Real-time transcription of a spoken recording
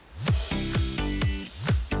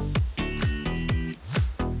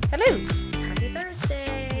Hello. Happy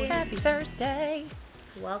Thursday. Happy Thursday.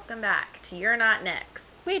 Welcome back to You're Not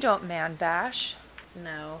Next. We don't man bash.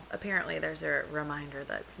 No, apparently there's a reminder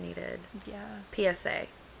that's needed. Yeah. PSA.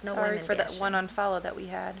 No Sorry women for that bashing. one unfollow that we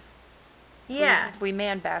had. Yeah. We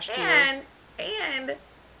man bashed you. And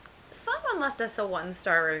someone left us a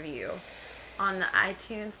 1-star review on the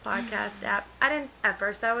iTunes podcast app. At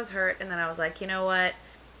first I was hurt, and then I was like, you know what?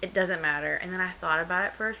 It doesn't matter. And then I thought about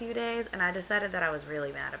it for a few days, and I decided that I was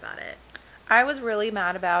really mad about it. I was really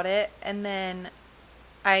mad about it, and then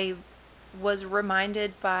I was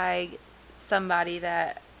reminded by somebody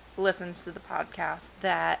that listens to the podcast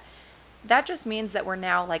that just means that we're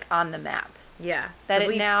now like on the map. Yeah. That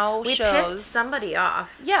it now we shows pissed somebody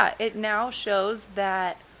off. Yeah, it now shows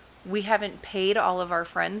that we haven't paid all of our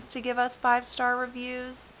friends to give us 5-star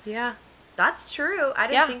reviews. Yeah. That's true. I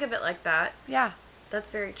didn't think of it like that. Yeah. That's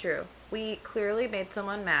very true. We clearly made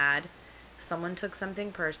someone mad. Someone took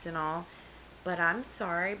something personal. But I'm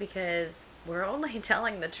sorry because we're only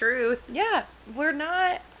telling the truth. Yeah, we're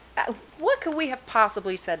not... What could we have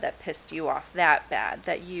possibly said that pissed you off that bad?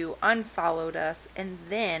 That you unfollowed us and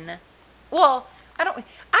then... Well,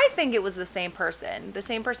 I think it was the same person. The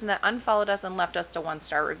same person that unfollowed us and left us a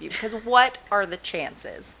 1-star review. Because what are the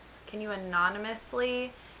chances? Can you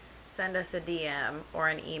anonymously send us a DM or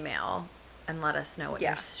an email and let us know what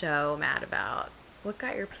you're so mad about? What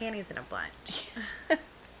got your panties in a bunch?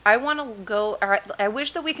 I want to go... I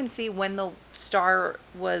wish that we can see when the star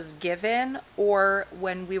was given or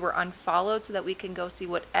when we were unfollowed so that we can go see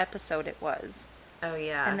what episode it was. Oh,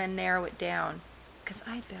 yeah. And then narrow it down. Because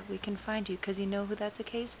I bet we can find you. Because you know who that's a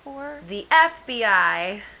case for? The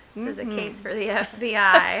FBI. This is a case for the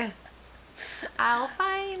FBI. I'll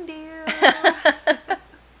find you.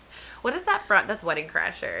 What is that front? That's Wedding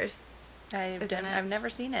Crashers. I've never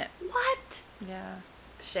seen it. What? Yeah.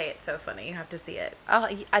 Shay, it's so funny. You have to see it.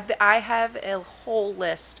 I have a whole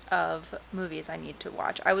list of movies I need to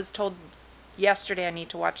watch. I was told yesterday I need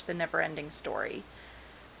to watch The Neverending Story.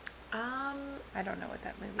 I don't know what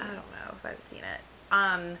that movie is. I don't know if I've seen it.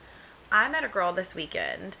 I met a girl this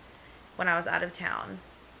weekend when I was out of town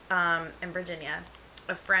in Virginia.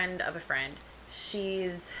 A friend of a friend.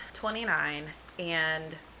 She's 29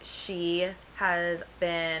 and she has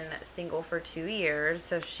been single for 2 years.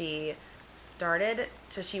 So she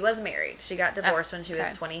was married. She got divorced when she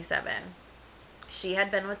was 27. She had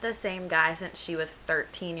been with the same guy since she was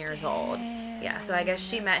 13 years old. Yeah, so I guess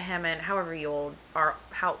she met him in however old.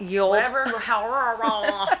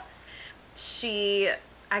 She,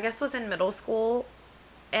 I guess, was in middle school,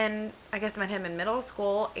 and I guess met him in middle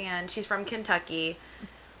school, and she's from Kentucky,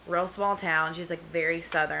 real small town. She's, like, very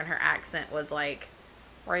southern. Her accent was, like...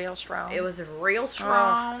 Real strong. It was real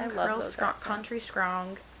strong. I love real those strong. accents. Country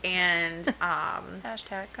strong. And,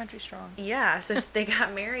 Hashtag country strong. Yeah, so they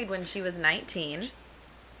got married when she was 19,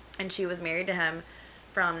 and she was married to him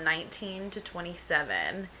from 19 to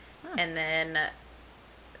 27, and then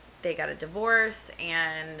they got a divorce,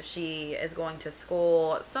 and she is going to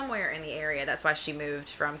school somewhere in the area. That's why she moved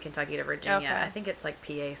from Kentucky to Virginia. Okay. I think it's like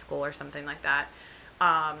PA school or something like that.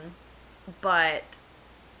 But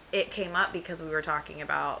it came up because we were talking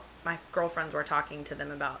about, my girlfriends were talking to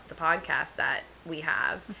them about the podcast that we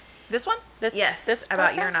have. This one? This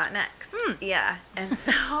about podcast? You're Not Next. Yeah. And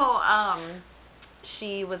so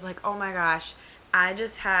she was like, oh my gosh, I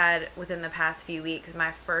just had, within the past few weeks,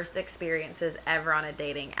 my first experiences ever on a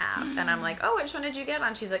dating app. And I'm like, oh, which one did you get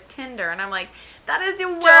on? She's like, Tinder. And I'm like, that is the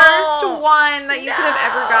worst one that you could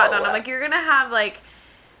have ever gotten on. I'm like, you're going to have, like,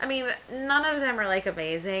 I mean, none of them are, like,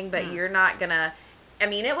 amazing, but you're not going to, I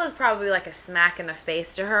mean, it was probably like a smack in the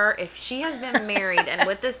face to her. If she has been married and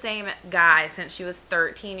with the same guy since she was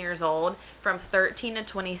 13 years old, from 13 to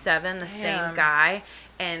 27, the same guy,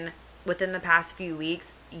 and within the past few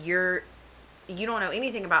weeks, you don't know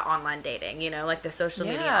anything about online dating, like the social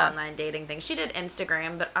media online dating thing. She did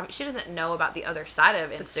Instagram, but she doesn't know about the other side of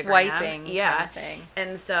Instagram. The swiping kind of thing.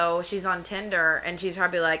 And so she's on Tinder, and she's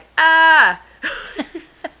probably like,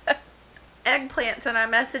 eggplants in our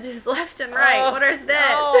messages left and right. What is this?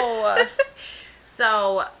 No.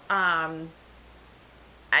 So, I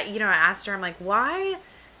asked her, I'm like, why,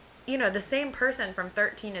 the same person from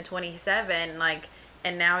 13 to 27, like,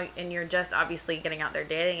 and you're just obviously getting out there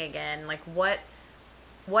dating again. Like, what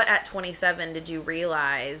at 27 did you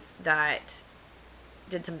realize that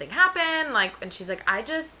did something happen? Like, and she's like, I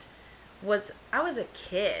was a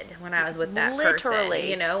kid when I was with that person,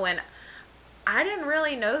 and I didn't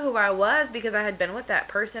really know who I was because I had been with that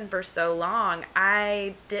person for so long.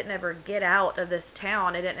 I didn't ever get out of this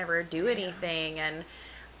town. I didn't ever do anything. And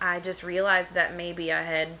I just realized that maybe I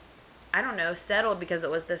had, I don't know, settled because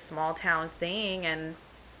it was this small town thing. And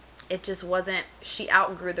it just wasn't, she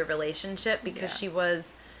outgrew the relationship because she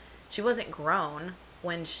wasn't grown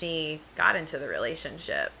when she got into the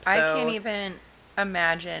relationship. So, I can't even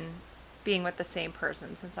imagine being with the same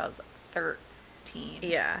person since I was 13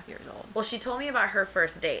 years old. Well, she told me about her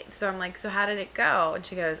first date. So I'm like, so how did it go? And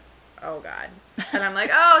she goes, oh, God. And I'm like,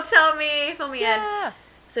 oh, tell me, fill me in.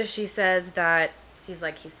 So she says that, she's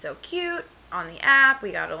like, he's so cute on the app.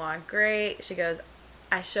 We got along great. She goes,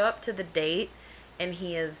 I show up to the date, and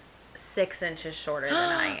he is 6 inches shorter than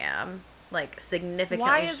I am. Like,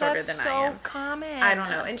 significantly shorter than I am. Why is that so common? I don't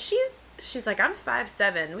know. And she's like, I'm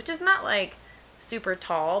 5'7", which is not, like, super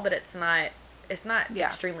tall, but it's not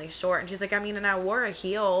extremely short. And she's like, I mean, and I wore a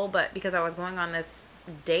heel, but because I was going on this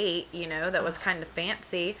date, you know, that was kind of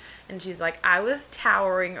fancy. And she's like, I was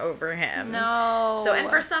towering over him. No. So, and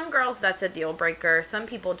for some girls, that's a deal breaker. Some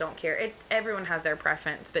people don't care. Everyone has their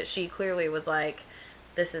preference, but she clearly was like,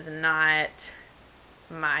 this is not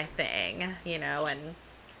my thing, you know, and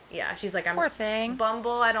yeah, she's like, I'm poor thing.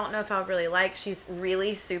 Bumble, I don't know if I'll really like. She's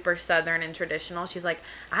really super Southern and traditional. She's like,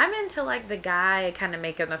 I'm into like the guy kind of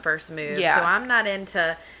making the first move. Yeah. So I'm not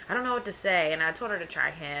into, I don't know what to say. And I told her to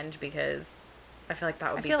try Hinge because I feel like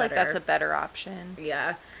that would be better. I feel like that's a better option.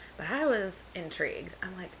 Yeah. But I was intrigued.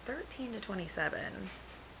 I'm like, 13 to 27.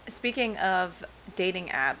 Speaking of dating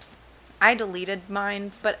apps, I deleted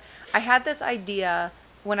mine, but I had this idea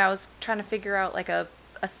when I was trying to figure out like a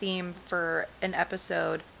theme for an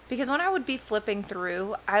episode. Because when I would be flipping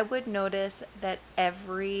through, I would notice that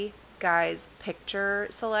every guy's picture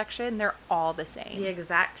selection, they're all the same. The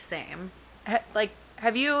exact same. Like,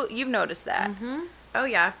 you've noticed that? Mm-hmm. Oh,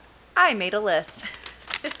 yeah. I made a list.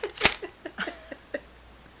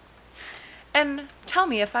 And tell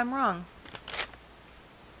me if I'm wrong.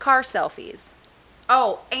 Car selfies.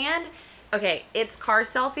 Oh, and... okay, it's car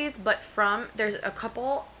selfies, but there's a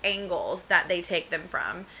couple angles that they take them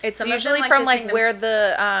from. It's Some usually them, from like where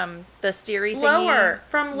the steery thingy. Lower,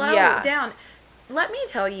 from low down. Let me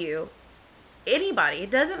tell you, anybody, it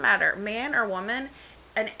doesn't matter, man or woman,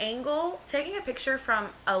 an angle, taking a picture from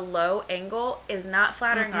a low angle is not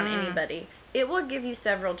flattering on anybody. It will give you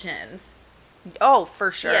several chins. Oh,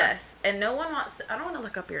 for sure. Yes, and no one wants, I don't want to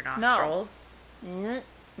look up your nostrils.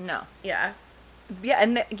 No. Yeah. Yeah,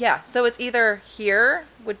 and so it's either here,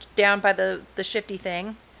 which down by the shifty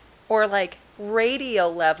thing, or like radio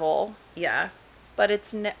level. Yeah. But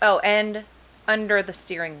it's and under the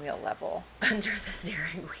steering wheel level. Under the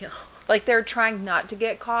steering wheel. Like they're trying not to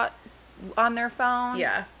get caught on their phone.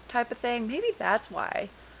 Yeah. Type of thing. Maybe that's why.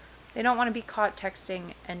 They don't want to be caught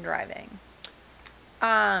texting and driving.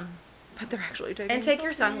 But they're actually taking And take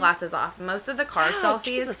your sunglasses off. Most of the car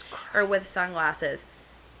selfies are with sunglasses.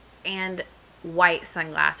 And white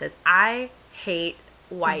sunglasses. I hate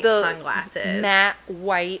white sunglasses. Matte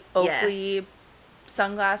white Oakley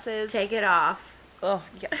sunglasses. Take it off. Oh,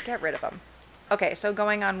 yeah, get rid of them. Okay, so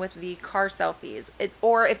going on with the car selfies.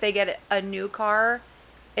 Or if they get a new car,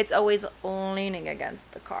 it's always leaning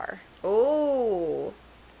against the car. Oh.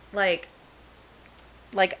 Like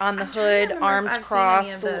on the hood, arms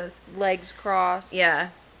crossed, legs crossed. Yeah.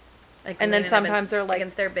 Like and then sometimes they're like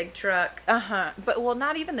against their big truck. But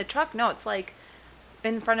not even the truck. No, it's like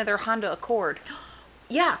in front of their Honda Accord.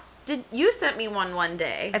 Yeah. You sent me one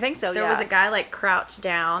day? I think so. There was a guy like crouched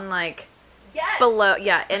down, like below.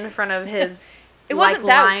 Yeah, in front of his. It like wasn't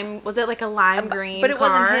that lime. Was it like a lime green? But it car?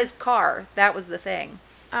 wasn't his car. That was the thing.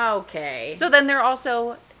 Okay. So then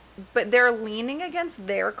they're leaning against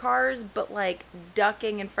their cars, but like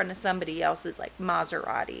ducking in front of somebody else's like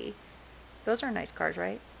Maserati. Those are nice cars,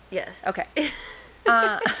 right? Yes. Okay.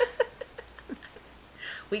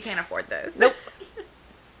 We can't afford those. Nope.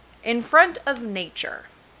 In front of nature.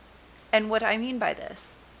 And what I mean by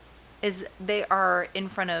this is they are in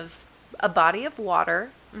front of a body of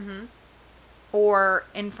water or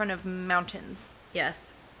in front of mountains.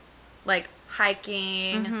 Yes. Like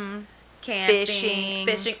hiking, camping,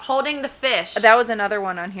 fishing, holding the fish. That was another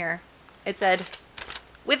one on here. It said,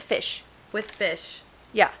 with fish. With fish.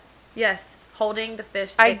 Yeah. Yes. Holding the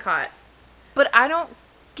fish they caught. But I don't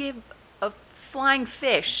give a flying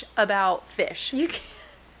fish about fish. You can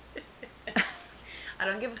I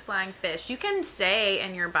don't give a flying fish. You can say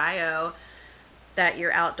in your bio that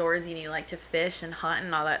you're outdoorsy and you like to fish and hunt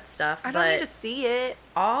and all that stuff. I don't need to see it.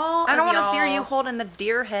 I don't want to see you holding the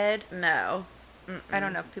deer head. No. I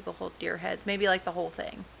don't know if people hold deer heads. Maybe like the whole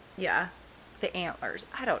thing. Yeah. The antlers.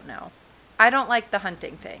 I don't know. I don't like the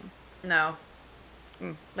hunting thing. No.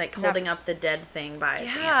 Like holding up the dead thing by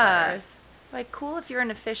its antlers. Like, cool if you're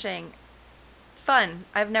into fishing. Fun.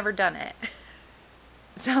 I've never done it.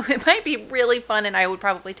 So it might be really fun, and I would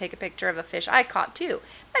probably take a picture of a fish I caught too.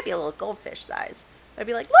 Might be a little goldfish size. I'd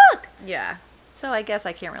be like, look. Yeah. So I guess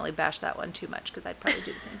I can't really bash that one too much because I'd probably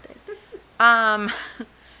do the same thing.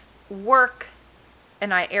 Work,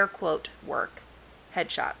 and I air quote work,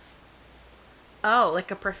 headshots. Oh, like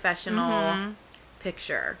a professional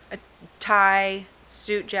picture. A tie,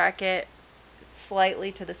 suit jacket,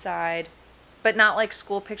 slightly to the side, but not like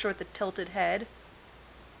school picture with the tilted head,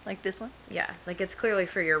 like this one. Yeah, like it's clearly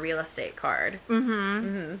for your real estate card.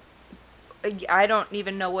 I don't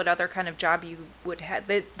even know what other kind of job you would have.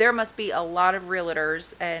 There must be a lot of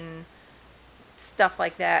realtors and stuff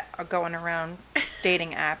like that are going around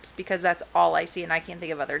dating apps because that's all I see, and I can't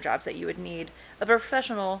think of other jobs that you would need a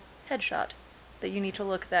professional headshot that you need to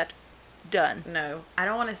look that done. No, I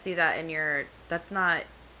don't want to see that in your. That's not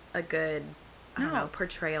a good, I don't No. know,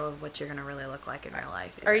 portrayal of what you're gonna really look like in real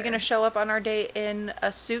life. Are you either. going to show up on our date in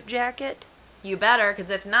a suit jacket? You better, because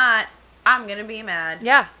if not, I'm gonna be mad.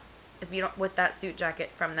 Yeah. If you don't with that suit jacket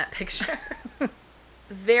from that picture.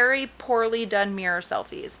 Very poorly done mirror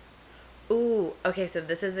selfies. Ooh, okay, so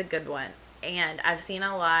this is a good one. And I've seen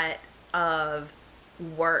a lot of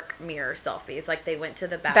work mirror selfies. Like they went to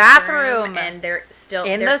the bathroom and they're still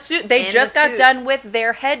In they're the suit. They in just the got suit. done with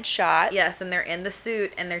their headshot. Yes, and they're in the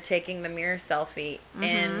suit and they're taking the mirror selfie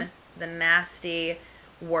in the nasty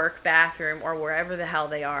work bathroom or wherever the hell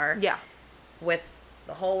they are. Yeah. With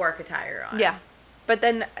the whole work attire on. Yeah. But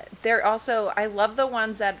then they're also, I love the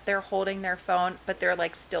ones that they're holding their phone, but they're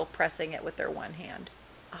like still pressing it with their one hand.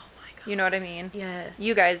 Oh my god. You know what I mean? Yes.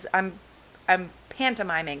 You guys, I'm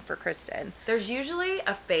pantomiming for Kristen. There's usually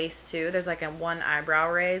a face too. There's like a one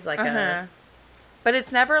eyebrow raise, like a But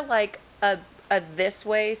it's never like a this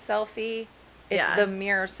way selfie. It's Yeah. the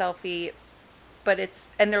mirror selfie, but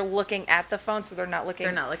and they're looking at the phone, so they're not looking.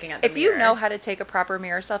 They're not looking at the If you mirror. know how to take a proper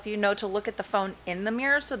mirror selfie, you know to look at the phone in the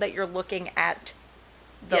mirror so that you're looking at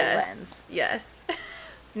the lens. Yes.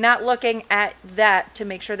 Not looking at that to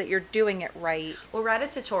make sure that you're doing it right. We'll write a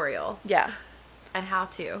tutorial Yeah. on how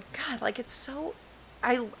to. God, like it's so.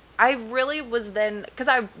 I really was then because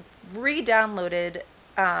I re-downloaded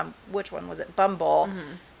which one was it, Bumble,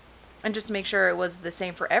 and just to make sure it was the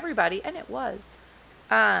same for everybody, and it was.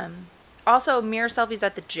 Also, mirror selfies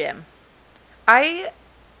at the gym. I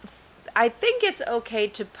think it's okay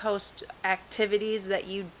to post activities that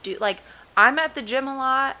you do. Like I'm at the gym a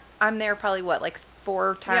lot. I'm there probably like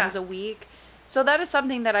 4 times a week. So that is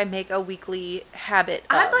something that I make a weekly habit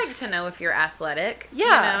of. I'd like to know if you're athletic.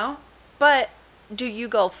 Yeah. You know? But do you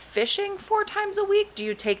go fishing 4 times a week? Do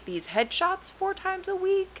you take these headshots 4 times a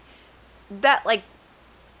week? That, like,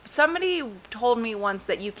 somebody told me once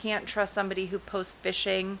that you can't trust somebody who posts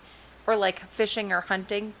fishing or, like, fishing or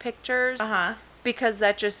hunting pictures. Because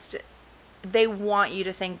that just, they want you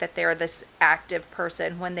to think that they're this active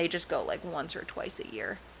person when they just go, like, once or twice a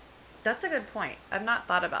year. That's a good point. I've not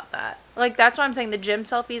thought about that. Like, that's why I'm saying the gym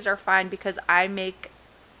selfies are fine because I make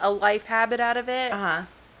a life habit out of it.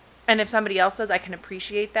 And if somebody else does, I can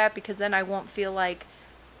appreciate that because then I won't feel like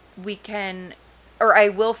we can, or I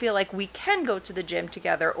will feel like we can go to the gym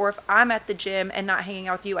together. Or if I'm at the gym and not hanging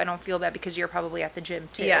out with you, I don't feel bad because you're probably at the gym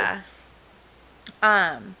too. Yeah.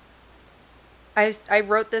 I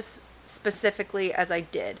wrote this specifically as I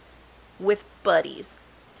did with buddies.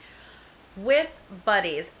 With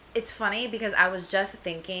buddies. It's funny because I was just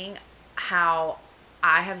thinking how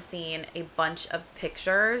I have seen a bunch of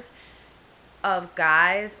pictures of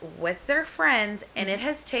guys with their friends, and it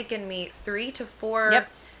has taken me 3 to 4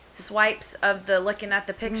 swipes of the looking at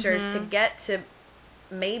the pictures to get to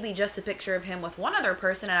maybe just a picture of him with one other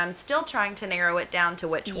person, and I'm still trying to narrow it down to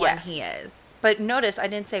which one he is. But notice I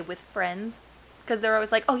didn't say with friends because they're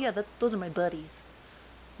always like, oh yeah, those are my buddies.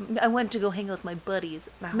 I went to go hang out with my buddies.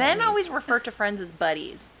 My Men homies. always refer to friends as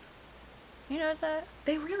buddies. You notice that?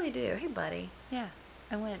 They really do. Hey, buddy. Yeah.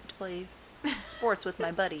 I went to play sports with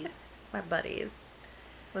my buddies. My buddies.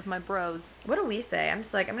 With my bros. What do we say? I'm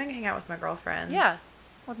just like, I'm going to hang out with my girlfriends. Yeah.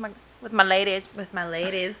 With my ladies. With my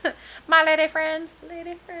ladies. My lady friends.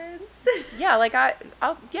 Lady friends. Yeah, like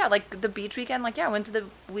like the beach weekend, like I went to the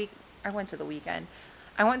weekend.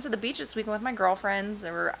 I went to the beach this weekend with my girlfriends,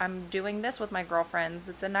 or I'm doing this with my girlfriends.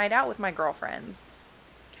 It's a night out with my girlfriends.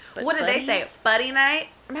 But what did they say? buddies? Buddy night?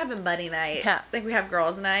 I'm having buddy night. Yeah. I think we have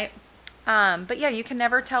girls night. But yeah, you can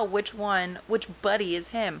never tell which buddy is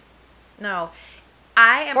him. No.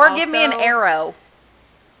 I am Or give me an also- arrow.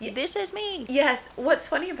 This is me. Yes. What's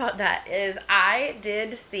funny about that is I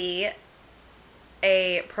did see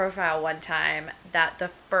a profile one time that the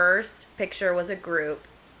first picture was a group.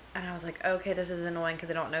 And I was like, okay, this is annoying because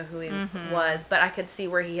I don't know who he was. But I could see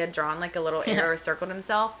where he had drawn like a little arrow, circled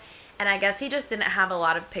himself. And I guess he just didn't have a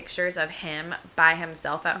lot of pictures of him by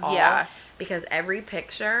himself at all. Yeah. Because every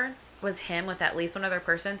picture was him with at least one other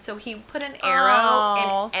person. So he put an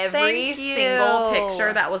arrow in every thank you. single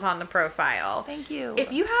picture that was on the profile. Thank you.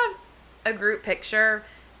 If you have a group picture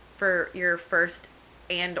for your first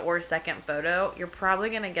and or second photo, you're probably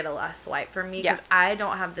going to get a last swipe from me because I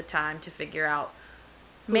don't have the time to figure out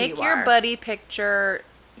who Make you your are. buddy picture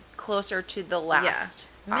closer to the last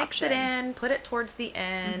Mix option. it in, put it towards the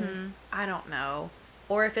end. I don't know.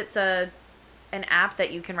 Or if it's an app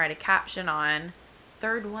that you can write a caption on,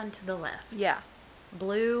 third one to the left. Yeah.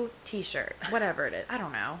 Blue t-shirt, whatever it is. I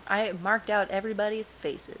don't know. I marked out everybody's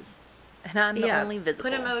faces. And I'm the only visible.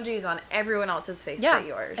 Put emojis on everyone else's face but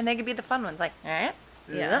yours. And they could be the fun ones, like,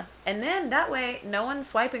 yeah. And then that way, no one's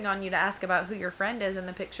swiping on you to ask about who your friend is in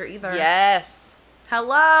the picture either. Yes.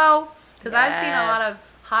 Hello? Because I've seen a lot Yes.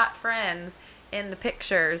 of hot friends in the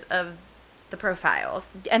pictures of the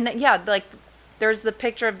profiles. And then, like, there's the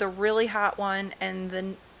picture of the really hot one and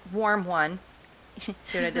the warm one. See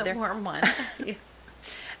what I did there? The warm one. Yeah.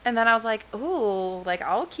 And then I was like, ooh, like,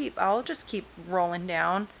 I'll just keep rolling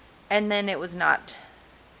down. And then it was not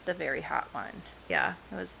the very hot one. Yeah.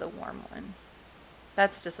 It was the warm one.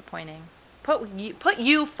 That's disappointing. Put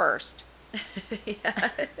you first. Yeah.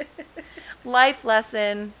 Life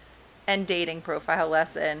lesson and dating profile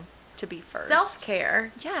lesson to be first.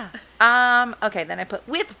 Self-care. Yeah. Okay, then I put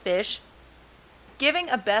with fish, giving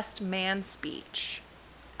a best man speech.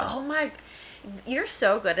 Oh my, you're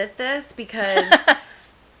so good at this because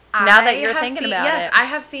Now that you're thinking about yes, it. I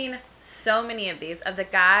have seen so many of these of the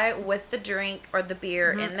guy with the drink or the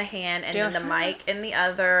beer in the hand and then the mic in the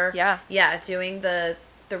other. Yeah. Yeah, doing the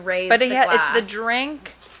raise But the glass. it's the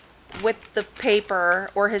drink with the paper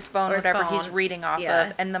or his phone, Or his whatever he's phone. reading off Yeah.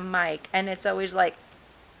 of, and the mic. And it's always like,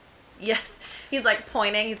 Yes. He's like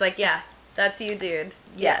pointing. He's like, yeah, that's you, dude.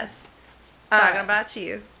 Yes. Talking about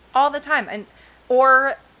you. all the time.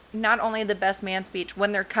 Or not only the best man speech,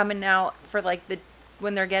 when they're coming out for like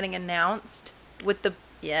when they're getting announced with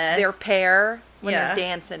Yes. their pair when Yeah. they're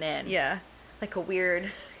dancing in. Yeah. Like a weird,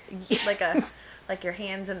 like your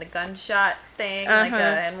hands in the gunshot thing. Like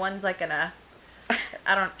and one's like in a,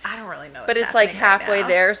 I don't really know. But what's it's like happening right halfway now.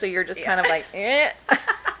 there, so you're just kind of like, eh.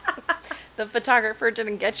 The photographer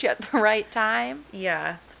didn't get you at the right time.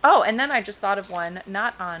 Yeah. Oh, and then I just thought of one,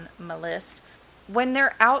 not on my list. When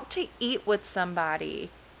they're out to eat with somebody,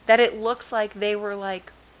 that it looks like they were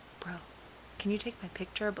like, bro, can you take my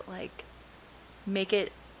picture? But like, make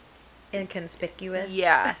it, Inconspicuous.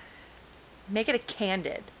 yeah, make it a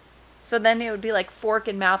candid. So then it would be like fork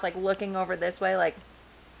in mouth, like looking over this way, like.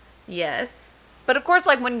 Yes. But of course,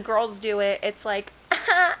 like when girls do it, it's like,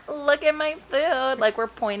 look at my food. Like we're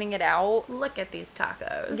pointing it out. Look at these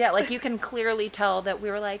tacos. Yeah, like you can clearly tell that we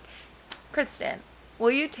were like, Kristen,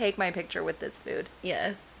 will you take my picture with this food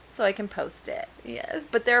Yes. so I can post it? Yes.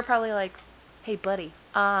 But they're probably like, hey, buddy,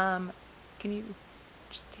 can you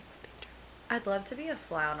just take my picture? I'd love to be a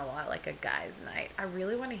fly on a wall, like a guy's night. I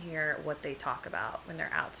really want to hear what they talk about when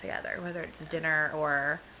they're out together, whether it's dinner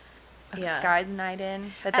or Guys' night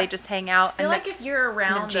in, that they just hang out. I feel like if you're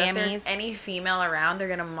around, the if there's jammies. any female around, they're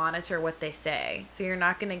gonna monitor what they say, so you're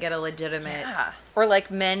not gonna get a legitimate. Yeah. Or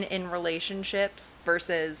like men in relationships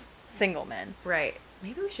versus single men. Right.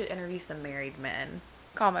 Maybe we should interview some married men.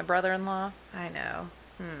 Call my brother-in-law. I know.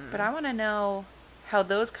 But I want to know how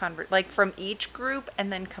those like from each group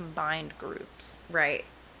and then combined groups. Right.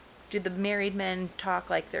 Do the married men talk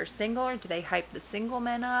like they're single, or do they hype the single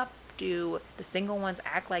men up? Do the single ones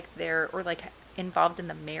act like they're, or like involved in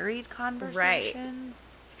the married conversations?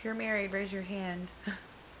 If you're married, raise your hand.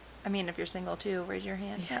 I mean, if you're single too, raise your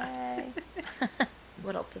hand. Yeah. Yay.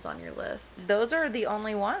 What else is on your list? Those are the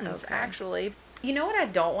only ones, Okay. actually. You know what I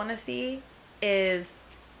don't want to see is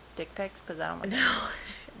Dick pics, because I don't want no,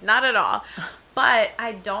 not at all. But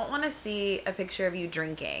I don't want to see a picture of you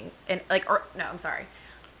drinking and I'm sorry.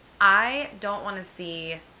 I don't want to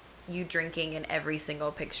see you drinking in every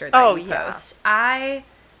single picture that you post. I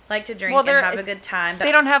like to drink and have a good time. But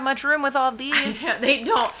they don't have much room with all these. They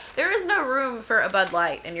don't. There is no room for a Bud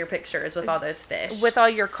Light in your pictures with all those fish. With all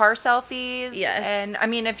your car selfies. Yes. And I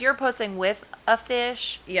mean, if you're posting with a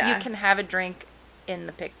fish, Yeah. you can have a drink in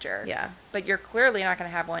the picture. Yeah. But you're clearly not going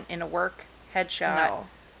to have one in a work headshot. No.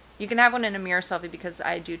 You can have one in a mirror selfie, because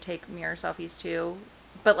I do take mirror selfies too.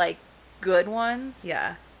 But like good ones.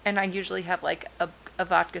 Yeah. And I usually have like a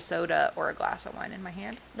vodka soda or a glass of wine in my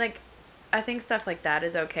hand. Like, I think stuff like that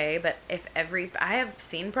is okay, but if I have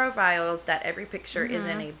seen profiles that every picture is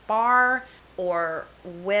in a bar or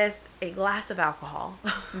with a glass of alcohol.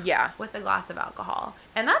 Yeah. With a glass of alcohol.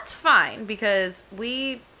 And that's fine, because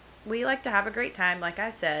we like to have a great time, like I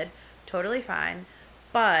said, totally fine.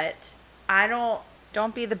 But I don't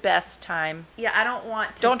Don't be the best time. Yeah, I don't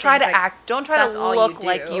want to. Don't try to think like act. Don't try to that's all look you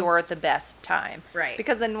like do. you're the best time. Right.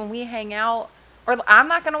 Because then when we hang out, or I'm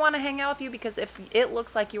not going to want to hang out with you because if it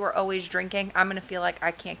looks like you are always drinking, I'm going to feel like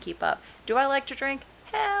I can't keep up. Do I like to drink?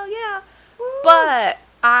 Hell yeah. Woo. But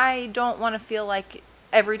I don't want to feel like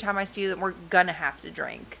every time I see you that we're going to have to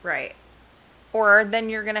drink. Right. Or then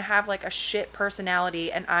you're going to have like a shit personality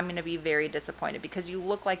and I'm going to be very disappointed because you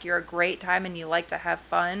look like you're a great time and you like to have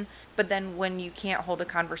fun. But then when you can't hold a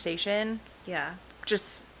conversation, Yeah.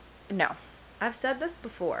 just no. I've said this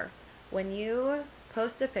before. When you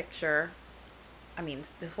post a picture, I mean,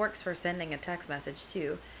 this works for sending a text message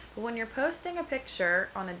too. But when you're posting a picture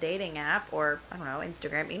on a dating app or, I don't know,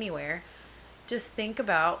 Instagram, anywhere, just think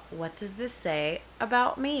about what does this say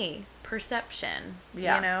about me? Perception.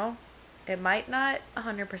 Yeah. You know? It might not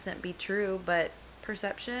 100% be true, but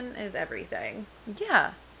perception is everything.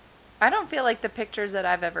 Yeah. I don't feel like the pictures that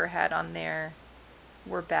I've ever had on there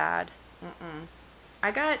were bad.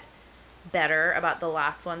 I got better about the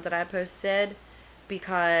last ones that I posted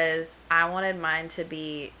because I wanted mine to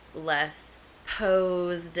be less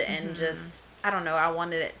posed and just, I don't know, I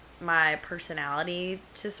wanted my personality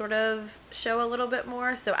to sort of show a little bit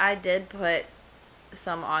more. So I did put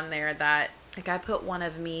some on there that, like, I put one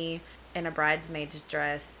of me in a bridesmaid's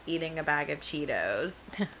dress eating a bag of Cheetos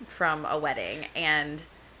from a wedding, and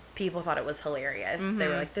people thought it was hilarious. They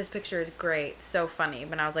were like, this picture is great, so funny.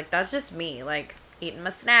 But I was like, that's just me, like, eating my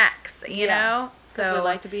snacks, you know? So we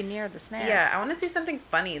like to be near the snacks. Yeah, I want to see something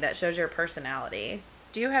funny that shows your personality.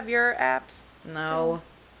 Do you have your apps? No.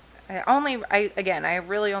 I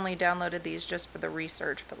really only downloaded these just for the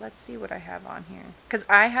research, but let's see what I have on here. Because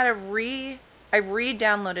I had I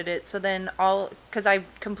re-downloaded it, so then because I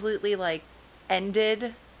completely, like,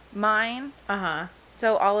 ended mine. Uh-huh.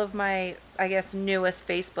 So all of my, I guess, newest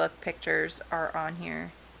Facebook pictures are on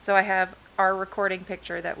here. So I have our recording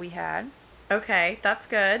picture that we had. Okay, that's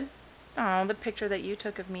good. Oh, the picture that you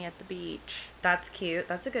took of me at the beach. That's cute.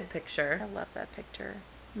 That's a good picture. I love that picture.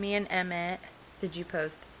 Me and Emmett. Did you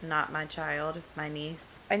post not my child, my niece?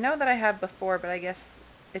 I know that I have before, but I guess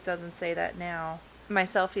it doesn't say that now. My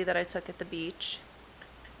selfie that I took at the beach,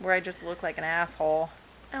 where I just look like an asshole.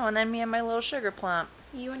 Oh, and then me and my little sugar plump.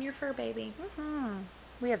 You and your fur baby.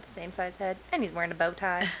 We have the same size head, and he's wearing a bow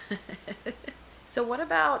tie. So what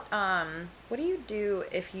about, what do you do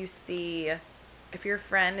if you see, if your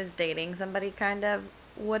friend is dating somebody kind of,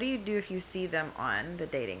 what do you do if you see them on the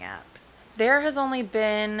dating app? There has only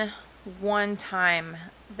been one time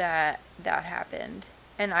that happened,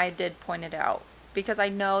 and I did point it out because I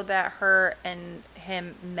know that her and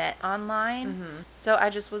him met online. So I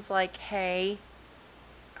just was like, hey,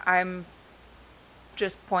 I'm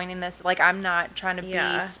just pointing this, like, I'm not trying to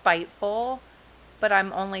be spiteful, but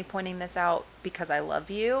I'm only pointing this out because I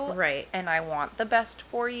love you. Right. And I want the best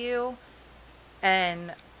for you.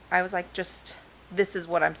 And I was like, just, this is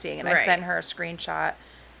what I'm seeing. And I sent her a screenshot.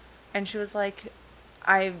 And she was like,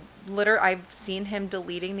 I've seen him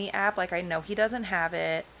deleting the app. Like, I know he doesn't have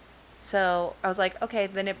it. So I was like, okay,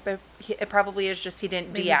 then it probably is just he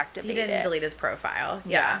didn't deactivate it. He didn't delete his profile.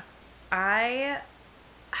 Yeah. I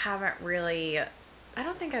haven't really, I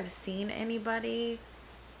don't think I've seen anybody,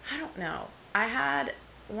 I don't know. I had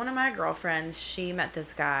one of my girlfriends, she met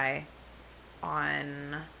this guy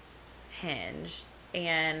on Hinge,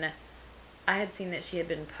 and I had seen that she had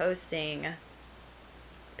been posting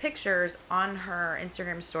pictures on her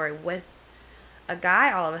Instagram story with a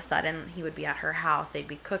guy. All of a sudden he would be at her house, they'd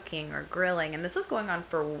be cooking or grilling, and this was going on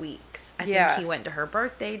for weeks. I think he went to her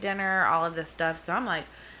birthday dinner, all of this stuff. So I'm like,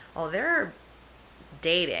 oh, they're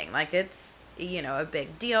dating, like, it's, you know, a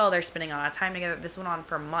big deal, they're spending a lot of time together. This went on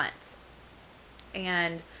for months,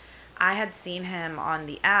 and I had seen him on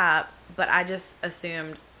the app, but I just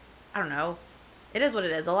assumed, I don't know, it is what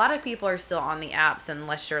it is. A lot of people are still on the apps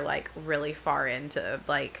unless you're, like, really far into,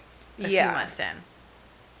 like, a few months in.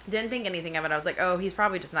 Didn't think anything of it. I was like, oh, he's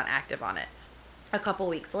probably just not active on it. A couple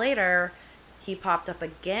weeks later, he popped up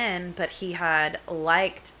again, but he had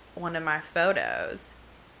liked one of my photos.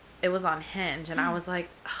 It was on Hinge, and I was like,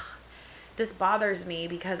 ugh, this bothers me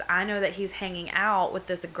because I know that he's hanging out with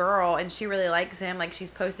this girl, and she really likes him. Like,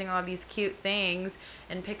 she's posting all these cute things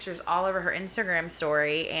and pictures all over her Instagram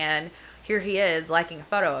story, and here he is liking a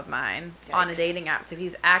photo of mine on a dating app. So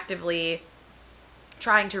he's actively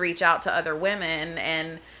trying to reach out to other women,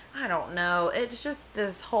 and I don't know. It's just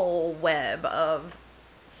this whole web of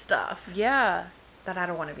stuff. Yeah. That I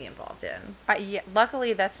don't want to be involved in.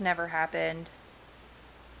 Luckily, that's never happened.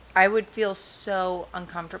 I would feel so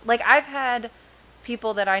uncomfortable. Like, I've had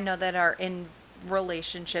people that I know that are in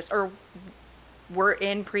relationships or were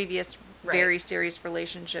in previous Right. very serious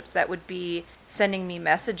relationships that would be sending me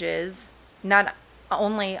messages, not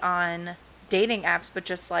only on dating apps, but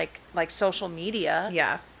just like social media.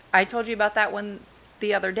 Yeah. I told you about that one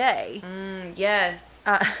the other day. Yes.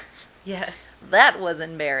 Uh, Yes. that was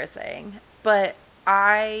embarrassing. But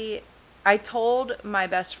I told my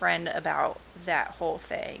best friend about that whole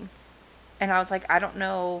thing. And I was like, I don't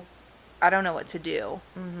know what to do.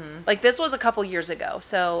 Mm-hmm. Like, this was a couple years ago,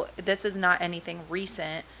 so this is not anything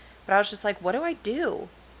recent. But I was just like, what do I do?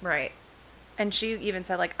 Right. And she even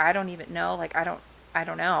said, like, I don't even know. Like, I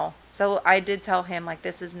don't know. So I did tell him, like,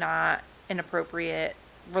 this is not an appropriate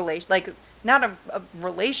like, not a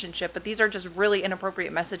relationship, but these are just really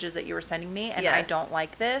inappropriate messages that you were sending me, and I don't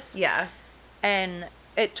like this. Yeah. And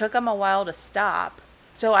it took him a while to stop.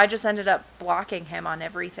 So I just ended up blocking him on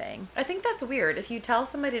everything. I think that's weird. If you tell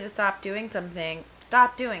somebody to stop doing something,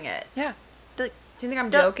 stop doing it. Yeah. Do you think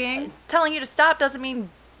I'm joking? Telling you to stop doesn't mean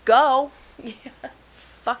go. Yeah.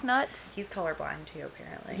 Fuck nuts. He's colorblind too,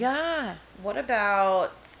 apparently. Yeah. What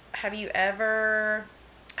about, have you ever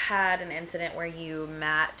had an incident where you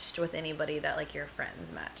matched with anybody that, like, your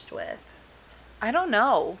friends matched with? I don't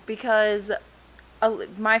know, because a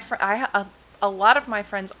lot of my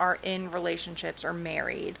friends are in relationships or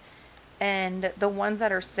married, and the ones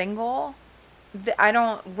that are single,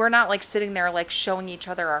 we're not, like, sitting there, like, showing each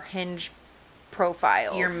other our Hinge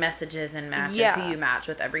profiles. Your messages and matches, Yeah. who you match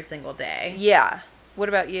with every single day. Yeah. What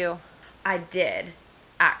about you? I did,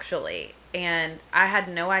 actually. And I had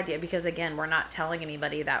no idea, because, again, we're not telling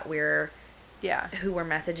anybody that who we're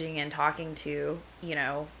messaging and talking to, you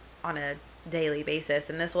know, on a daily basis.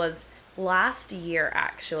 And this was last year,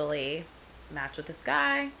 actually. Matched with this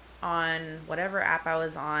guy on whatever app I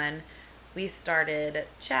was on. We started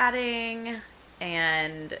chatting,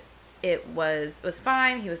 and it was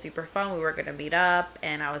fine. He was super fun. We were going to meet up,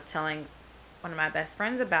 and I was telling one of my best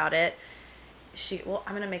friends about it. I'm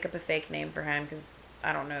going to make up a fake name for him, because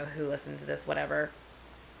I don't know who listens to this, whatever.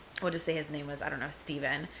 We'll just say his name was, I don't know,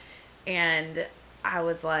 Steven. And I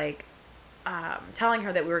was like, telling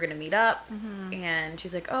her that we were going to meet up. Mm-hmm. And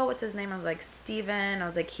she's like, oh, what's his name? I was like, Steven. I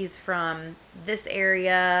was like, he's from this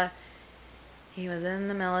area. He was in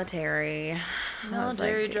the military.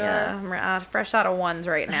 Military job. Yeah, I'm fresh out of ones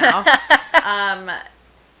right now. I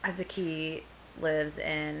was like, he lives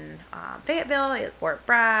in Fayetteville. He has Fort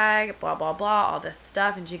Bragg, blah, blah, blah, all this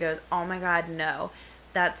stuff. And she goes, oh, my God, no.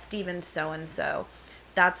 That's Steven so-and-so.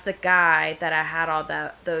 That's the guy that I had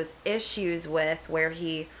all those issues with, where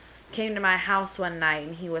he came to my house one night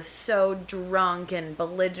and he was so drunk and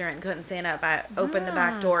belligerent, couldn't stand up. I opened the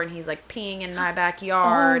back door and he's like peeing in my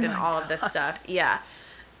backyard and all of this stuff. Yeah.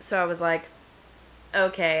 So I was like,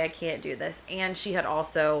 okay, I can't do this. And she had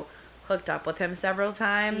also hooked up with him several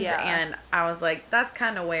times. Yeah. And I was like, that's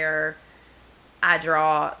kind of where I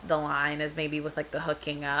draw the line, is maybe with, like, the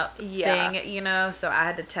hooking up thing, you know? So I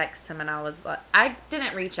had to text him, and I was like, I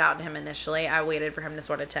didn't reach out to him initially. I waited for him to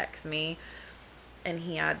sort of text me. And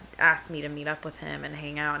he had asked me to meet up with him and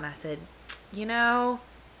hang out. And I said, you know,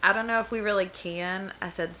 I don't know if we really can. I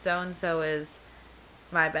said, so-and-so is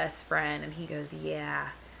my best friend. And he goes, yeah,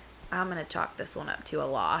 I'm going to chalk this one up to a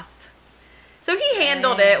loss. So he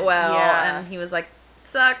handled it well. Yeah. And he was like,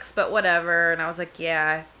 sucks, but whatever. And I was like,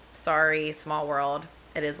 yeah, sorry, small world.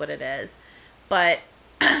 It is what it is. But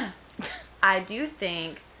I do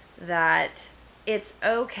think that it's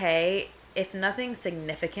okay if nothing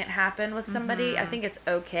significant happened with somebody. I think it's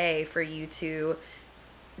okay for you to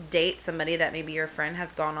date somebody that maybe your friend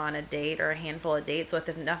has gone on a date or a handful of dates with.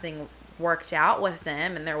 If nothing worked out with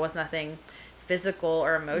them and there was nothing physical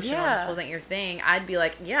or emotional, just wasn't your thing, I'd be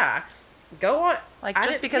like, yeah, go on. Like,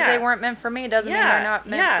 just because they weren't meant for me doesn't mean they're not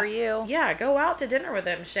meant for you. Yeah, go out to dinner with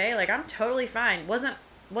them, Shay. Like, I'm totally fine. Wasn't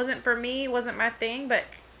for me, wasn't my thing, but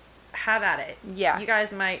have at it. Yeah. You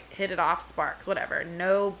guys might hit it off, sparks, whatever.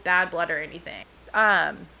 No bad blood or anything.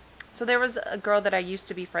 So there was a girl that I used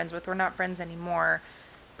to be friends with. We're not friends anymore,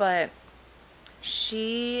 but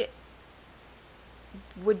she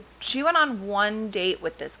went on one date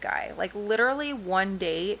with this guy, like literally one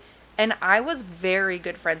date, and I was very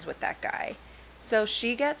good friends with that guy. So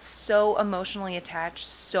she gets so emotionally attached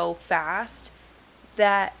so fast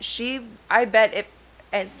that I bet if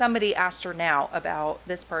somebody asked her now about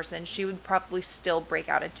this person, she would probably still break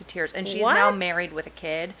out into tears. And she's now married with a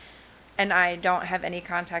kid, and I don't have any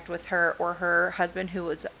contact with her or her husband, who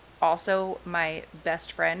was also my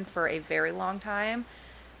best friend for a very long time.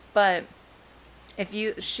 But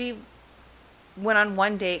she went on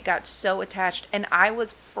one date, got so attached, and I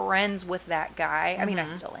was friends with that guy. I mean, I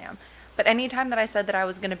still am. But anytime that I said that I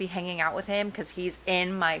was going to be hanging out with him because he's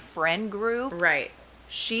in my friend group, right,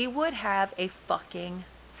 she would have a fucking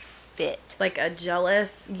fit. Like a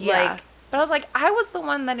jealous, Yeah. like... But I was like, I was the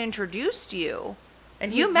one that introduced you.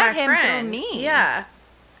 And You he's met my him friend. through me. Yeah.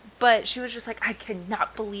 But she was just like, I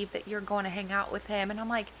cannot believe that you're going to hang out with him. And I'm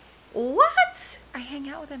like, What? I hang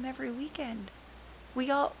out with him every weekend. We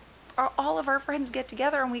all of our friends get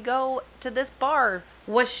together and we go to this bar.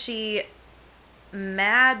 Was she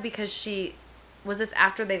mad because she... Was this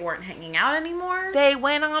after they weren't hanging out anymore? They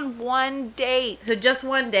went on one date. So just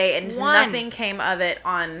one day, and just One. nothing came of it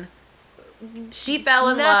on... She fell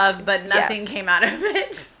in Nothing. love, but nothing Yes. came out of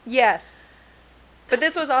it. Yes. But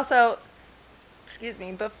this was also, excuse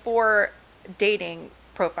me, before dating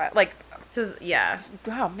profile. Like, So, yeah.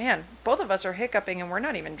 oh man, both of us are hiccuping and we're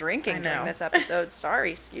not even I drinking during know. this episode.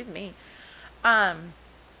 Sorry, excuse me.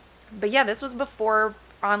 But yeah, this was before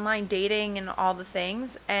online dating and all the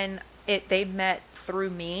things, and they met through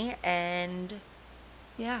me, and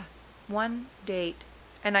yeah, one date,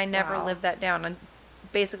 and I never Wow. lived that down, and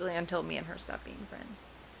basically until me and her stopped being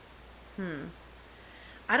friends.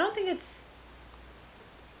 I don't think it's...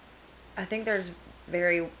 I think there's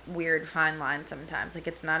very weird fine lines sometimes. Like,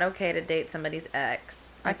 it's not okay to date somebody's ex.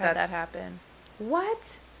 I've Like, had that that's- happen.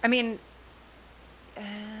 What? I mean,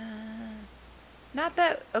 not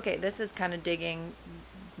that, okay, this is kind of digging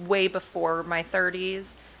way before my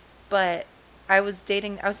 30s, but I was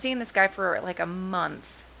seeing this guy for like a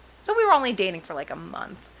month. So we were only dating for like a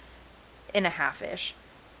month and a half-ish.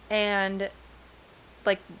 And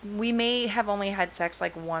like we may have only had sex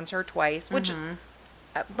like once or twice, which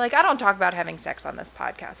like I don't talk about having sex on this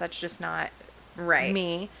podcast. That's just not Right.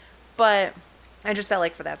 me. But I just felt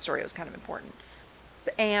like for that story it was kind of important.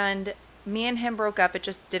 And me and him broke up. It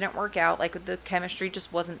just didn't work out. Like the chemistry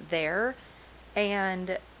just wasn't there.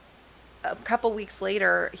 And a couple weeks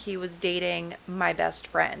later, he was dating my best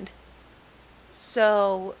friend.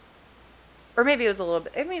 So, or maybe it was a little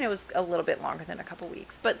bit, I mean, it was a little bit longer than a couple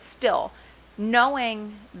weeks, but still,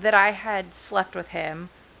 knowing that I had slept with him,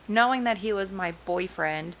 knowing that he was my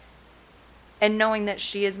boyfriend, and knowing that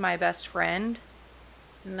she is my best friend,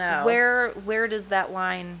 No. where does that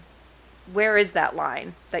line, where is that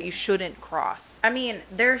line that you shouldn't cross? I mean,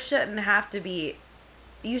 there shouldn't have to be...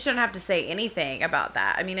 You shouldn't have to say anything about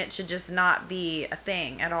that. I mean, it should just not be a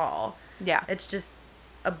thing at all. Yeah. It's just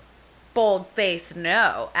a bold-faced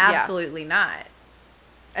no. Absolutely not.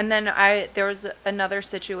 And then there was another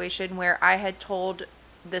situation where I had told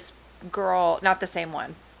this girl, not the same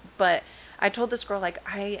one, but I told this girl, like,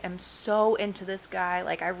 I am so into this guy.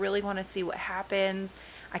 Like, I really want to see what happens.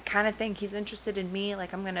 I kind of think he's interested in me.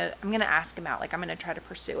 Like, I'm going to ask him out. Like, I'm going to try to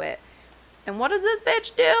pursue it. And what does this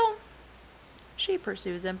bitch do? She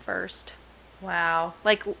pursues him first. Wow.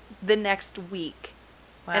 Like, the next week.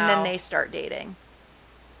 Wow. And then they start dating.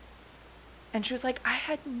 And she was like, I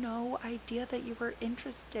had no idea that you were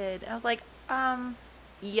interested. I was like,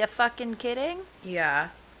 you fucking kidding? Yeah.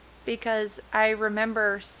 Because I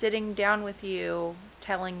remember sitting down with you,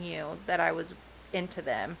 telling you that I was into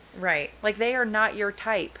them. Right. Like, they are not your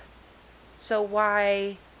type. So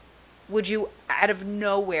why would you, out of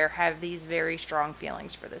nowhere, have these very strong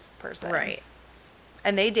feelings for this person? Right.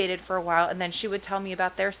 And they dated for a while, and then she would tell me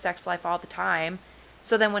about their sex life all the time.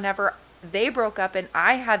 So then whenever they broke up and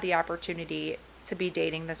I had the opportunity to be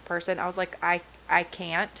dating this person, I was like, I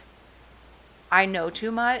can't. I know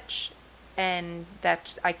too much, and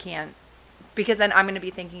that I can't. Because then I'm going to be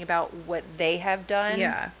thinking about what they have done.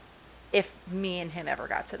 Yeah. If me and him ever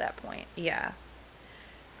got to that point. Yeah.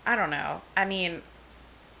 I don't know. I mean,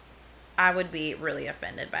 I would be really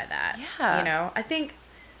offended by that. Yeah. You know, I think,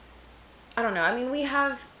 I don't know. I mean, we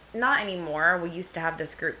have, not anymore. We used to have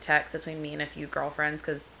this group text between me and a few girlfriends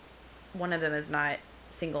because one of them is not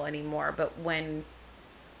single anymore. But when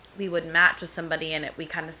we would match with somebody and we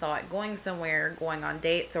kind of saw it going somewhere, going on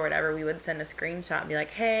dates or whatever, we would send a screenshot and be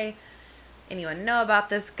like, hey, anyone know about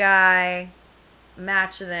this guy?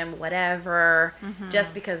 Match them, whatever.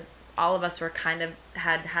 Just because all of us were kind of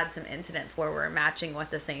had some incidents where we're matching with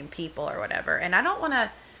the same people or whatever. And I don't want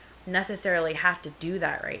to necessarily have to do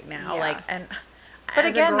that right now. Yeah. Like, and But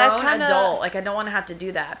as again, a that grown kinda- adult, like, I don't want to have to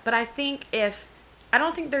do that. But I think I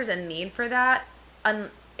don't think there's a need for that.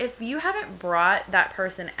 If you haven't brought that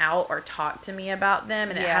person out or talked to me about them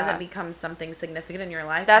and it Yeah. hasn't become something significant in your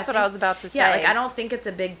life. That's what I think- was about to say. Yeah, like, I don't think it's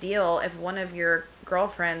a big deal if one of your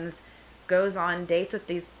girlfriends goes on dates with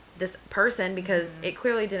this person because it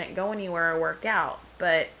clearly didn't go anywhere or work out.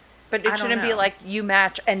 But But I it don't shouldn't be know. like you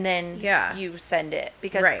match and then Yeah. you send it.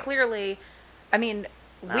 Because Right. clearly, I mean,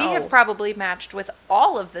 we No. have probably matched with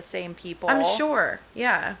all of the same people. I'm sure.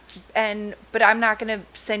 Yeah. But I'm not going to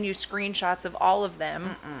send you screenshots of all of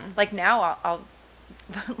them. Like now I'll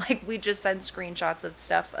like we just send screenshots of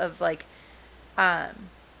stuff of like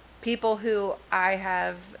people who I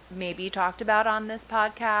have maybe talked about on this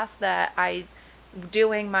podcast that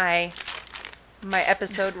doing my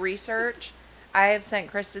episode research, I have sent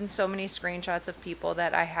Kristen so many screenshots of people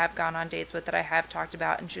that I have gone on dates with that I have talked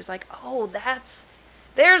about, and she was like, "Oh,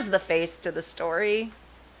 there's the face to the story."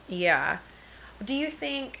 Yeah. Do you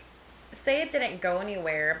think, say it didn't go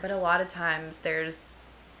anywhere, but a lot of times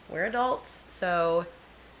we're adults, so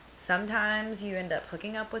sometimes you end up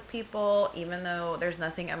hooking up with people even though there's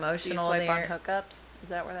nothing Do you emotional swipe on there. hookups? Is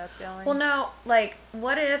that where that's going? Well, no, like,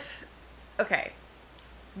 what if,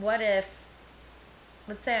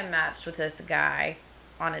 let's say I matched with this guy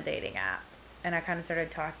on a dating app, and I kind of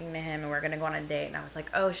started talking to him, and we're going to go on a date, and I was like,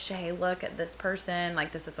 oh, Shay, look at this person,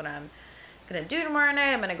 like, this is what I'm going to do tomorrow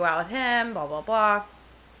night, I'm going to go out with him, blah, blah, blah.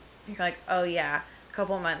 You're like, oh, yeah, a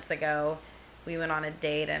couple months ago, we went on a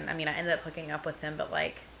date, and, I mean, I ended up hooking up with him, but,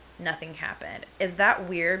 like, nothing happened. Is that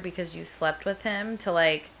weird because you slept with him to,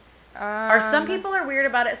 like, or some people are weird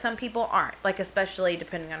about it, some people aren't, like, especially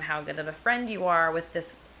depending on how good of a friend you are with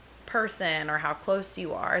this person or how close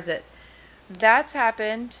you are. Is it? That's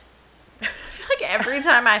happened. I feel like every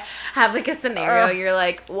time I have like a scenario, you're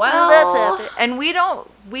like, well, that's happened. And we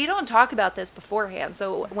don't talk about this beforehand.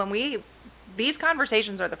 So when these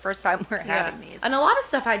conversations are the first time we're having these. And a lot of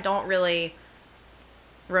stuff I don't really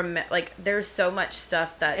like, there's so much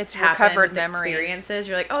stuff that's it's happened recovered with memories. Experiences.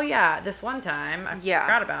 You're like, oh yeah, this one time I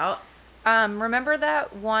forgot about. Remember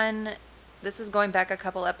that one? This is going back a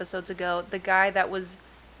couple episodes ago. The guy that was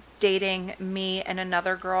dating me and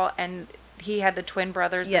another girl, and he had the twin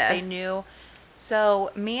brothers that they knew.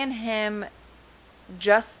 So me and him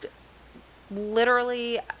just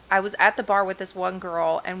literally, I was at the bar with this one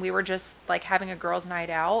girl, and we were just like having a girls' night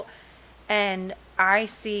out, and I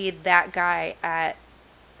see that guy at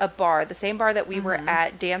a bar, the same bar that we were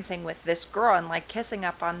at, dancing with this girl and like kissing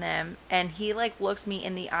up on them, and he like looks me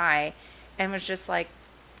in the eye and was just like,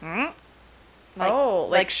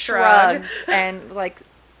 like shrugs and like,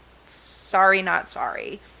 sorry, not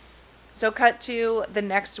sorry. So cut to the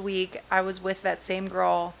next week, I was with that same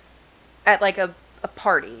girl at like a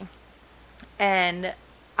party, and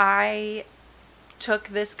I took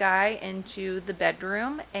this guy into the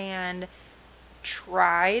bedroom and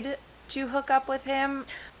tried to hook up with him.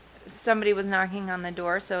 Somebody was knocking on the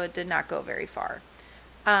door, so it did not go very far.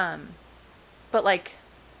 But like,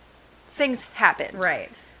 things happened.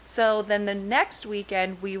 Right. So then the next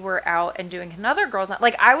weekend we were out and doing another girls' night.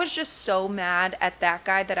 Like, I was just so mad at that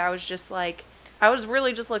guy that I was just like, I was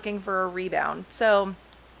really just looking for a rebound. So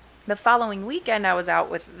the following weekend I was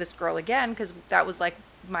out with this girl again, because that was like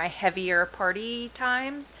my heavier party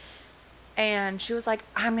times. And she was like,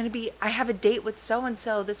 I have a date with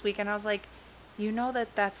so-and-so this weekend. I was like, you know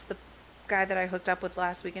that's the guy that I hooked up with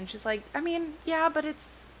last week. And she's like, I mean, yeah, but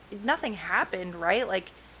nothing happened, right?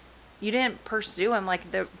 Like, you didn't pursue him, like,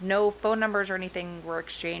 no phone numbers or anything were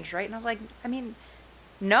exchanged, right? And I was like, I mean,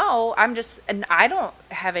 no, and I don't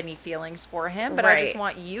have any feelings for him, but I just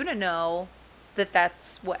want you to know that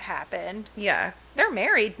that's what happened. Yeah. They're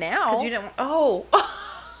married now. Because you didn't,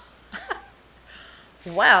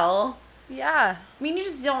 well. Yeah. I mean, you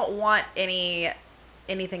just don't want anything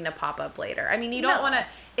to pop up later. I mean, you don't want to,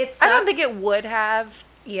 I don't think it would have.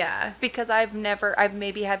 Yeah. Because I've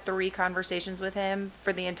maybe had 3 conversations with him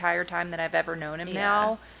for the entire time that I've ever known him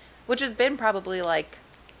now, which has been probably like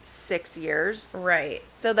 6 years. Right.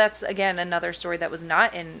 So that's, again, another story that was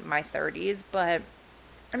not in my 30s, but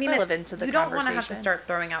I mean, relevant to the you don't want to have to start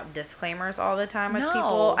throwing out disclaimers all the time with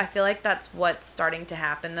people. I feel like that's what's starting to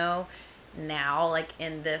happen, though, now, like,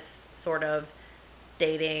 in this sort of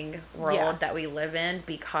dating world that we live in,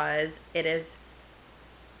 because it is,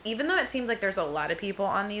 even though it seems like there's a lot of people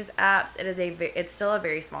on these apps, it's still a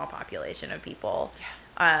very small population of people.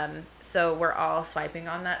 Yeah. So we're all swiping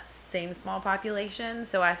on that same small population.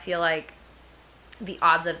 So I feel like the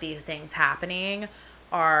odds of these things happening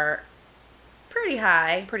are pretty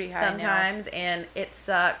high sometimes now. And it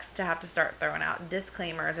sucks to have to start throwing out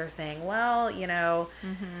disclaimers or saying, well, you know,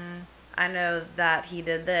 I know that he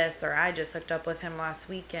did this, or I just hooked up with him last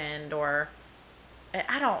weekend, or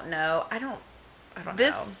I don't know. I don't know.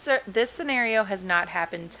 This scenario has not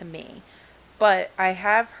happened to me, but I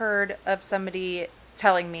have heard of somebody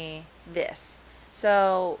telling me this.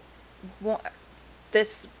 So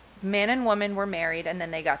this man and woman were married, and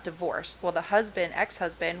then they got divorced. Well, the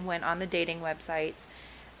ex-husband, went on the dating websites,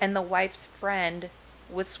 and the wife's friend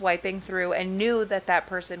was swiping through and knew that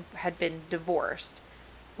person had been divorced.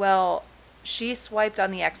 Well, she swiped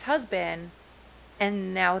on the ex-husband,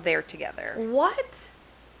 and now they're together. What?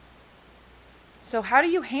 So how do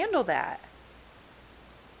you handle that?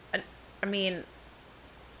 I mean,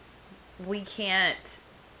 we can't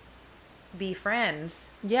be friends.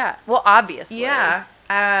 Yeah. Well, obviously. Yeah.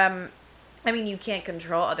 I mean, you can't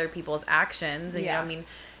control other people's actions. And, Yeah. I mean,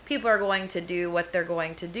 people are going to do what they're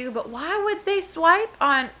going to do. But why would they swipe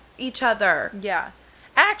on each other? Yeah.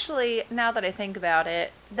 Actually, now that I think about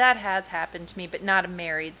it, that has happened to me, but not a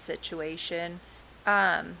married situation.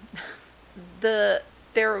 There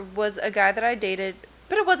was a guy that I dated,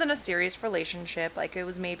 but it wasn't a serious relationship. Like, it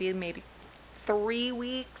was maybe 3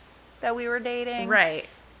 weeks that we were dating. Right.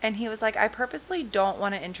 And he was like, I purposely don't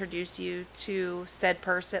want to introduce you to said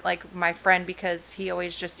person, like my friend, because he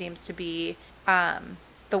always just seems to be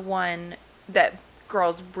the one that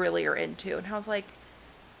girls really are into. And I was like,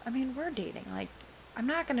 I mean, we're dating. Like, I'm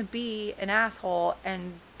not going to be an asshole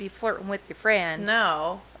and be flirting with your friend.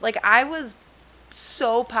 No. Like, I was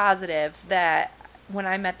so positive that when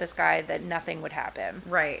I met this guy that nothing would happen.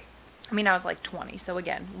 Right. I mean, I was like 20, so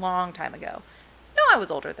again, long time ago. No, I was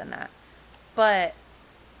older than that. But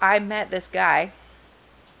I met this guy,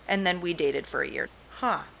 and then we dated for a year.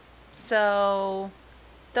 Huh. So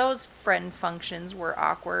those friend functions were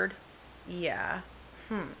awkward. Yeah.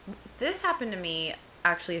 This happened to me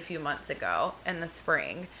actually a few months ago in the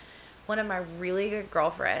spring. One of my really good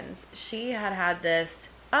girlfriends, she had this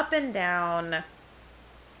up and down,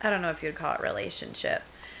 I don't know if you'd call it relationship.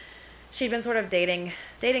 She'd been sort of dating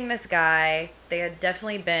this guy. They had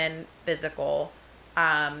definitely been physical.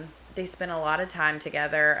 They spent a lot of time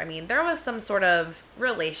together. I mean, there was some sort of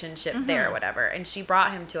relationship there or whatever. And she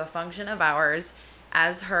brought him to a function of ours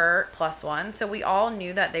as her plus one. So we all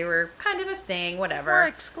knew that they were kind of a thing, whatever. More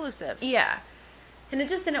exclusive. Yeah. And it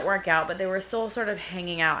just didn't work out, but they were still sort of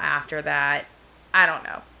hanging out after that. I don't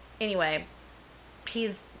know. Anyway,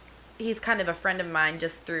 he's kind of a friend of mine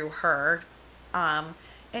just through her. And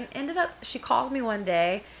ended up, she calls me one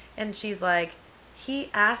day and she's like, he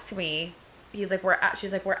asked me, she's like,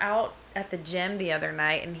 we're out at the gym the other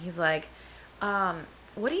night, and he's like,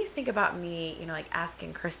 what do you think about me, like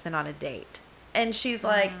asking Kristen on a date? And she's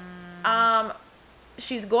like,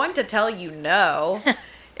 she's going to tell you no.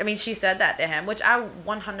 I mean, she said that to him, which I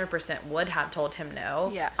 100% would have told him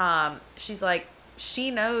no. Yeah. She's like,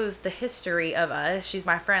 she knows the history of us. She's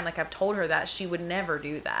my friend. Like, I've told her that she would never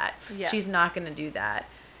do that. Yeah. She's not going to do that.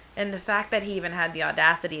 And the fact that he even had the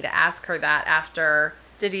audacity to ask her that after...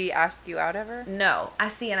 Did he ask you out ever? No.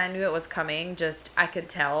 And I knew it was coming. Just, I could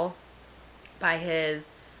tell by his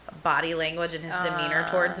body language and his demeanor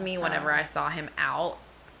towards me whenever I saw him out.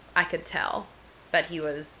 I could tell that he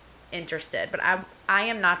was interested. But I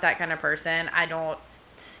am not that kind of person. I don't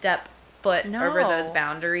step foot over those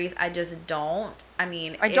boundaries. I just don't. I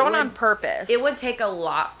mean, I don't on purpose. It would take a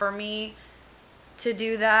lot for me to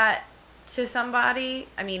do that to somebody.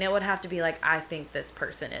 I mean, it would have to be like, I think this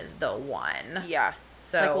person is the one. Yeah.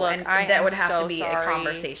 So, like, look, and that would have so to be sorry. a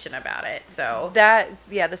conversation about it. So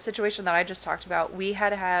the situation that I just talked about, we had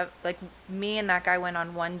to have, like, me and that guy went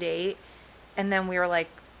on one date, and then we were like,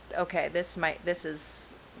 okay, this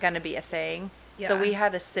is gonna be a thing. Yeah. So we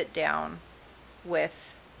had to sit down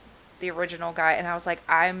with the original guy, and I was like,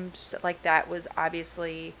 that was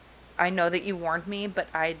obviously, I know that you warned me, but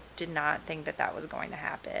I did not think that was going to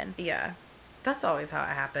happen. Yeah. That's always how it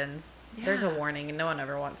happens. Yeah. There's a warning and no one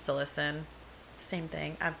ever wants to listen. Same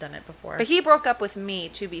thing. I've done it before. But he broke up with me,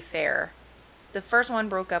 to be fair. The first one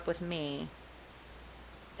broke up with me,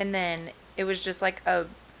 and then it was just like a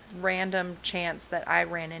random chance that I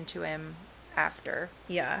ran into him after.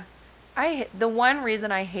 Yeah. The one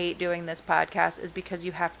reason I hate doing this podcast is because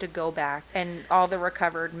you have to go back and all the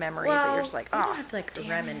recovered memories that you're just like, oh, you don't have to like damn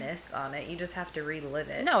reminisce on it. You just have to relive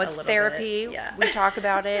it. No, it's a little therapy. bit. Yeah. We talk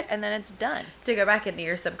about it and then it's done. To go back into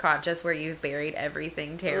your subconscious where you've buried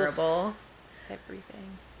everything terrible.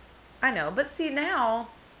 Everything. I know, but see now,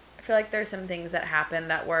 I feel like there's some things that happened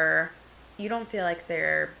that were, you don't feel like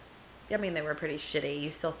they were pretty shitty.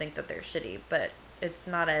 You still think that they're shitty, but it's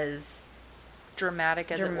not as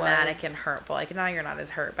dramatic as it was. Dramatic and hurtful. Like, now you're not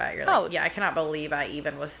as hurt by it. You're like, yeah, I cannot believe I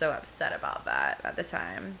even was so upset about that at the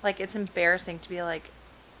time. Like, it's embarrassing to be like,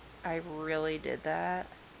 I really did that.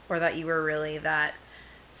 Or that you were really that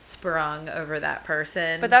sprung over that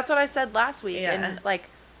person. But that's what I said last week. Yeah. And, like,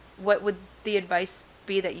 what would the advice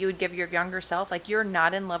be that you would give your younger self? Like, you're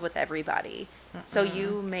not in love with everybody. So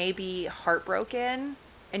you may be heartbroken.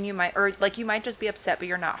 And you might just be upset, but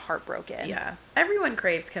you're not heartbroken. Yeah. Everyone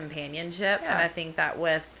craves companionship. Yeah. And I think that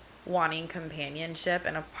with wanting companionship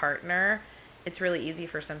and a partner, it's really easy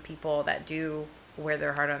for some people that do wear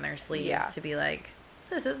their heart on their sleeves to be like,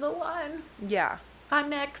 this is the one. Yeah. I'm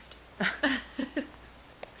next.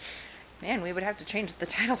 Man, we would have to change the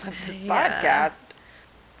title of this podcast.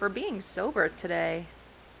 For being sober today.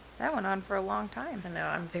 That went on for a long time. I know.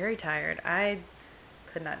 I'm very tired. I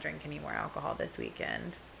could not drink any more alcohol this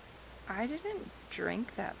weekend. I didn't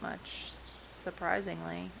drink that much,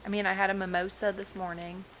 surprisingly. I mean, I had a mimosa this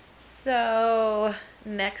morning. So,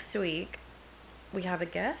 next week, we have a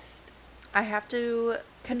guest. I have to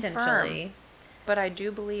confirm. Potentially. But I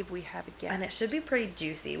do believe we have a guest. And it should be pretty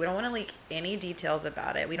juicy. We don't want to leak any details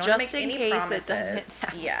about it. We don't Just want to make in any case promises. it doesn't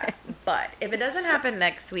happen. Yeah. But if it doesn't happen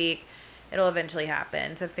next week, it'll eventually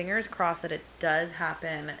happen. So fingers crossed that it does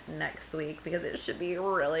happen next week because it should be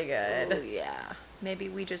really good. Oh, yeah. Maybe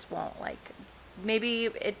we just won't maybe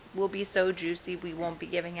it will be so juicy we won't be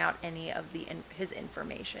giving out any of his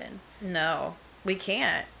information. No, we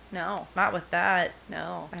can't. No. Not with that.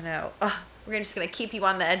 No. I know. Oh, we're just going to keep you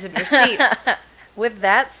on the edge of your seats. With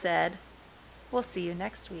that said, we'll see you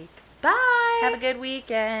next week. Bye. Have a good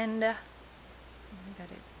weekend. I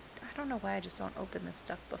don't know why I just don't open this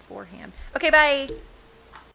stuff beforehand. Okay, bye.